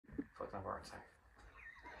heart attack.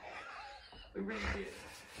 I really did.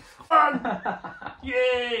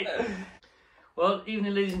 Yay! Well,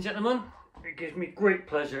 evening, ladies and gentlemen. It gives me great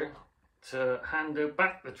pleasure to hand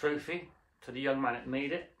back the trophy to the young man that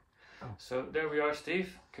made it. Oh. So there we are,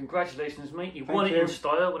 Steve. Congratulations, mate. You won it in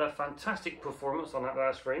style with a fantastic performance on that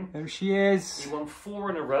last frame. There she is. You won 4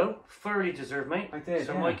 in a row. Thoroughly deserved, mate. I did.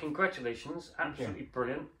 So my congratulations. Absolutely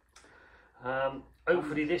brilliant.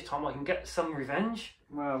 Hopefully this time I can get some revenge.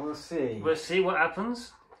 Well, we'll see. We'll see what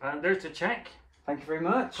happens. There's the check. Thank you very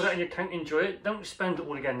much. Put it in your account, enjoy it. Don't spend it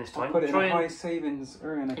all again this time. I'll put it in a high savings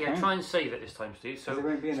earning account. Yeah, try and save it this time, Steve. So, it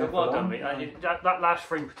won't be in there well for done, long. mate. That last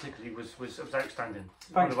frame particularly was outstanding.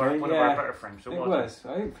 Thanks, one of our better frames. So it was.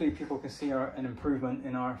 Hopefully people can see an improvement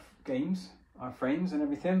in our games, our frames and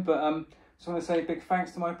everything. But just want to say a big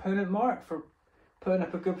thanks to my opponent, Mark, for putting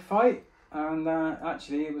up a good fight. And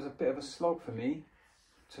actually it was a bit of a slog for me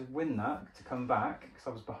to win that, to come back, because I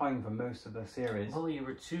was behind for most of the series. Well, you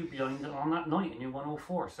were 2 behind on that night and you won all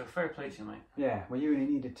 4, so fair play to you, mate. Yeah, well, you only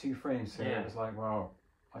needed 2 frames, so it was like, well,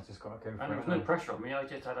 I just got to go for it. And there was no pressure on me, I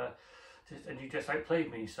just had and you just outplayed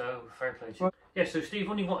me, so fair play to you. Well, yeah, so Steve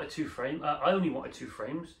only wanted 2 frames, I only wanted 2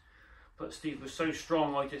 frames, but Steve was so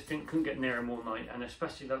strong, I just couldn't get near him all night, and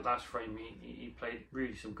especially that last frame, he played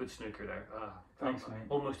really some good snooker there. Thanks, mate.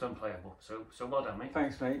 Almost unplayable, so well done, mate.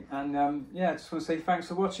 Thanks, mate. And yeah, I just want to say thanks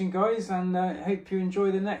for watching, guys, and hope you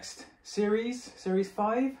enjoy the next series, Series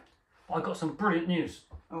 5. I got some brilliant news.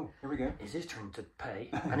 Oh, here we go. It's his turn to pay,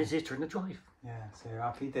 and it's his turn to drive. Yeah, so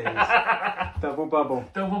happy days. Double bubble.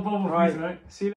 Double bubble, right, mate. See you